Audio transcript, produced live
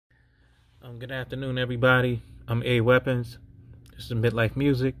Good afternoon, everybody. I'm A Weapons. This is Mid-Lyfe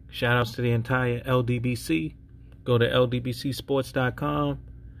Music. Shout outs to the entire LDBC. Go to ldbcsports.com,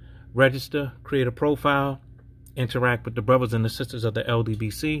 register, create a profile, interact with the brothers and the sisters of the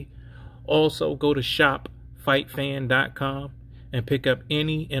LDBC. Also, go to shopfightfan.com and pick up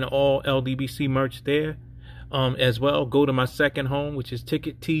any and all LDBC merch there. As well, go to my second home, which is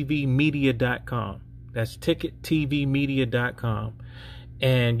ticketvmedia.com. That's ticketvmedia.com.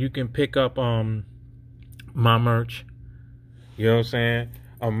 And you can pick up my merch. You know what I'm saying?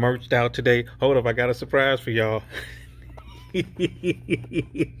 I'm merched out today. Hold up, I got a surprise for y'all.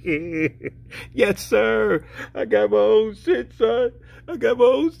 Yes, sir. I got my own shit, son. I got my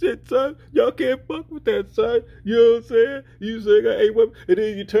own shit, son. Y'all can't fuck with that, son. You know what I'm saying? You say I got a weapon, and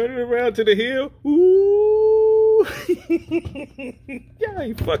then you turn it around to the hill. Ooh. Y'all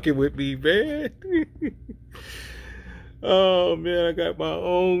ain't fucking with me, man. Oh, man, I got my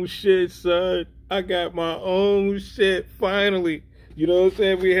own shit, son. I got my own shit, finally. You know what I'm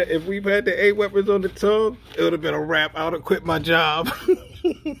saying? If we've had the A weapons on the tongue, it would have been a wrap. I would have quit my job.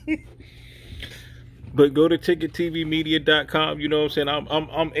 But go to ticketvmedia.com. You know what I'm saying?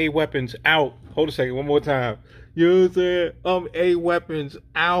 I'm A weapons out. Hold a second, one more time. You know what I'm saying? I'm A weapons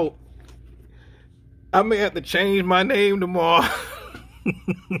out. I may have to change my name tomorrow.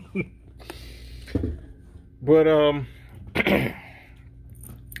 But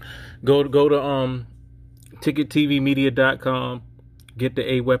go to ticketvmedia.com, get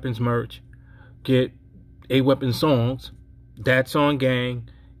the A Weapons merch, get A Weapons songs, That Song Gang,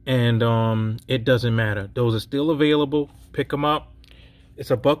 and It Doesn't Matter. Those are still available. Pick them up. It's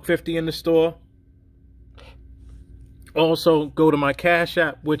 $1.50 in the store. Also, go to my Cash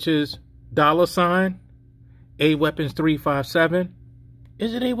App, which is $ A Weapons 357.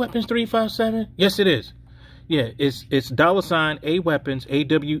 Is it A Weapons 357? Yes, it is. Yeah, it's $ A Weapons,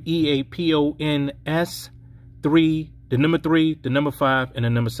 AWEAPONS 3, the number 3, the number 5, and the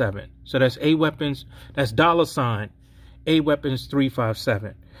number 7. So that's A Weapons. That's $ A Weapons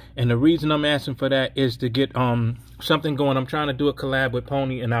 357. And the reason I'm asking for that is to get something going. I'm trying to do a collab with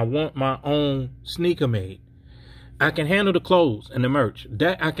Pony, and I want my own sneaker made. I can handle the clothes and the merch.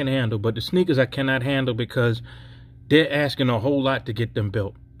 That I can handle, but the sneakers I cannot handle because they're asking a whole lot to get them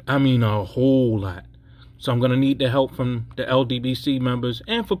built. I mean, a whole lot. So I'm going to need the help from the LDBC members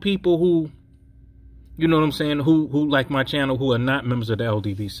and for people who, you know what I'm saying, who like my channel, who are not members of the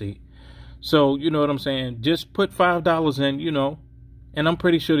LDBC. So, you know what I'm saying, just put $5 in, you know, and I'm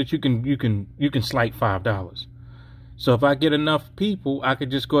pretty sure that you can slight $5. So if I get enough people, I could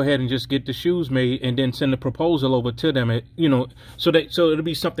just go ahead and just get the shoes made and then send the proposal over to them, you know, so it'll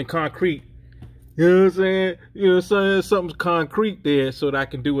be something concrete. You know what I'm saying? You know what I'm saying? Something concrete there so that I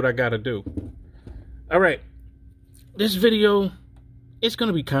can do what I got to do. All right, this video, it's going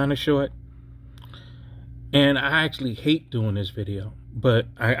to be kind of short, and I actually hate doing this video, but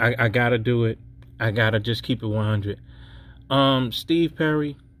I got to do it. I got to just keep it 100. Steve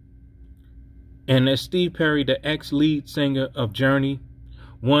Perry, and that's Steve Perry, the ex-lead singer of Journey,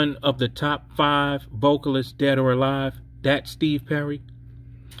 one of the top 5 vocalists dead or alive. That's Steve Perry.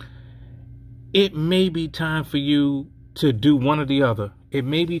 It may be time for you to do one or the other. It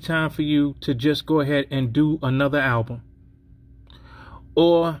may be time for you to just go ahead and do another album.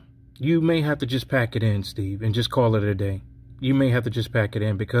 Or you may have to just pack it in, Steve, and just call it a day. You may have to just pack it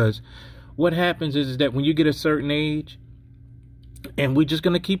in, because what happens is that when you get a certain age, and we're just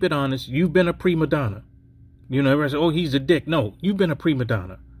going to keep it honest, you've been a prima donna. You know, everybody says, oh, he's a dick. No, you've been a prima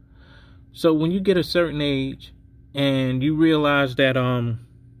donna. So when you get a certain age and you realize that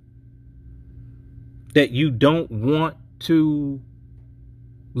that you don't want to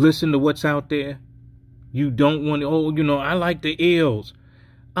listen to what's out there. You don't want to, oh, you know, I like the ills.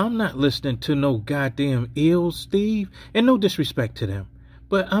 I'm not listening to no goddamn ills, Steve. And no disrespect to them,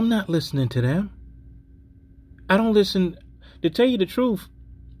 but I'm not listening to them. I don't listen. To tell you the truth,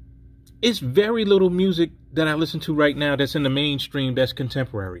 it's very little music that I listen to right now that's in the mainstream that's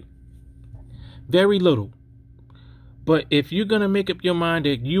contemporary. Very little. But if you're going to make up your mind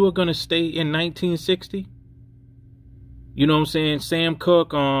that you are going to stay in 1960, you know what I'm saying? Sam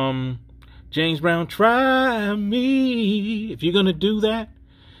Cooke, James Brown, try me. If you're going to do that,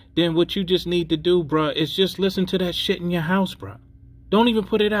 then what you just need to do, bruh, is just listen to that shit in your house, bruh. Don't even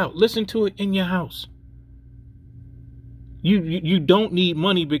put it out. Listen to it in your house. You don't need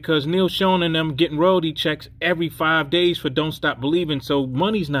money, because Neil Schon and them getting royalty checks every 5 days for Don't Stop Believing, so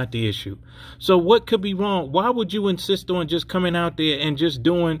money's not the issue. So what could be wrong? Why would you insist on just coming out there and just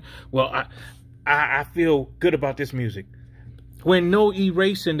doing, well, I feel good about this music, when No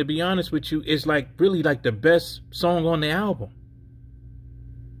Erasing, to be honest with you, is like really like the best song on the album.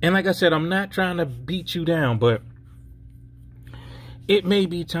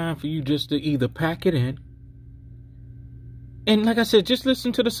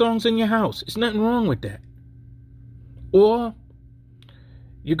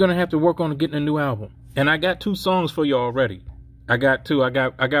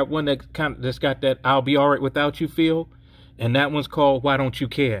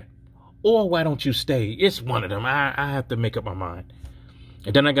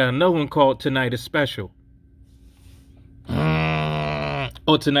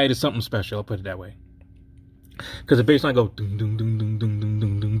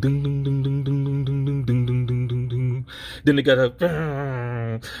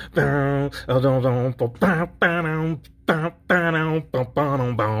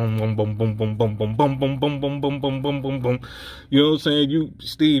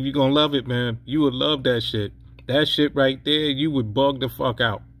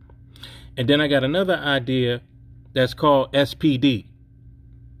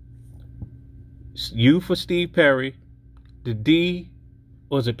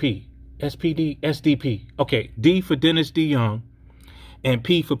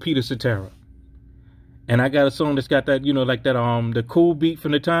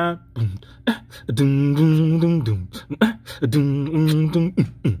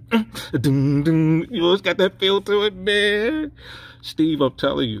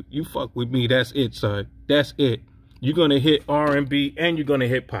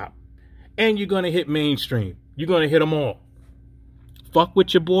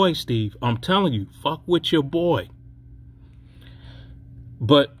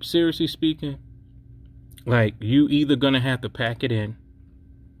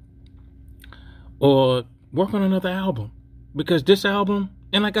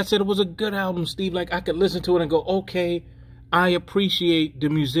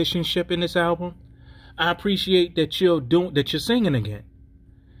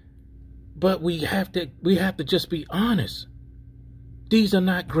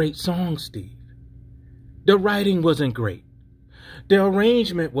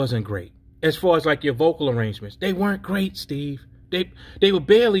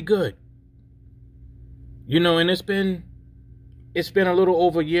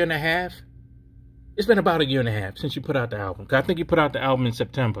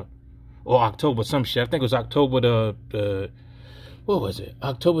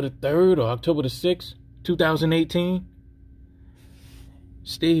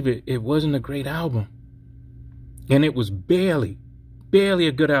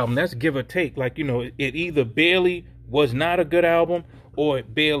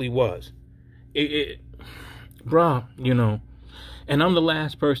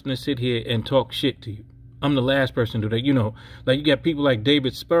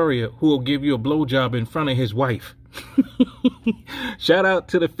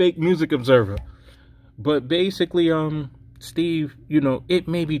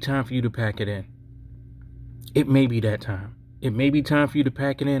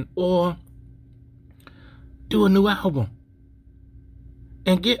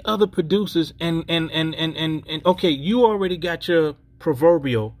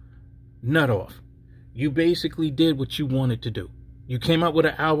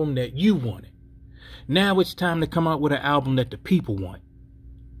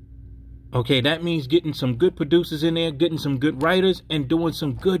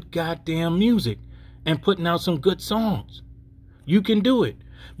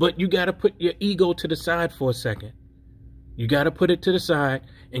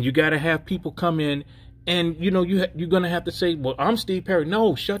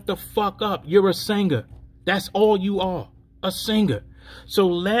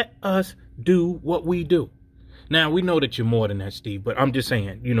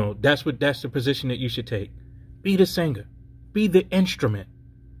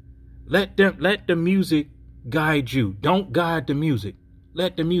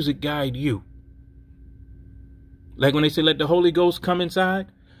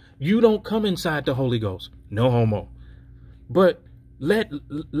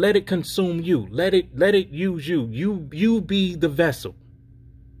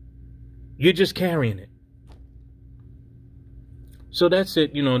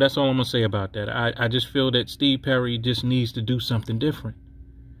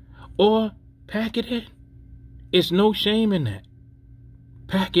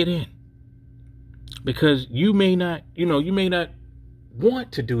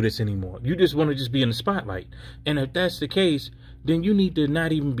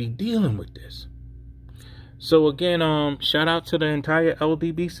 So again, shout out to the entire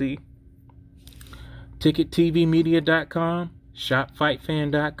LDBC. TicketTVmedia.com,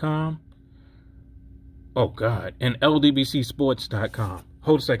 ShopFightFan.com. Oh God, and LDBCSports.com.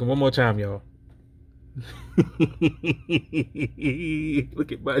 Hold a second, one more time, y'all.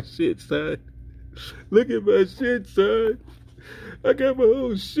 Look at my shit, son. Look at my shit, son. I got my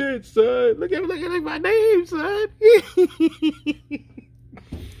whole shit, son. Look at my name, son.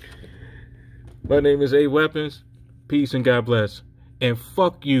 My name is A Weapons. Peace and God bless. And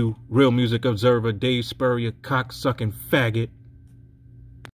fuck you, Real Music Observer, Dave Spurrier, cock-sucking faggot.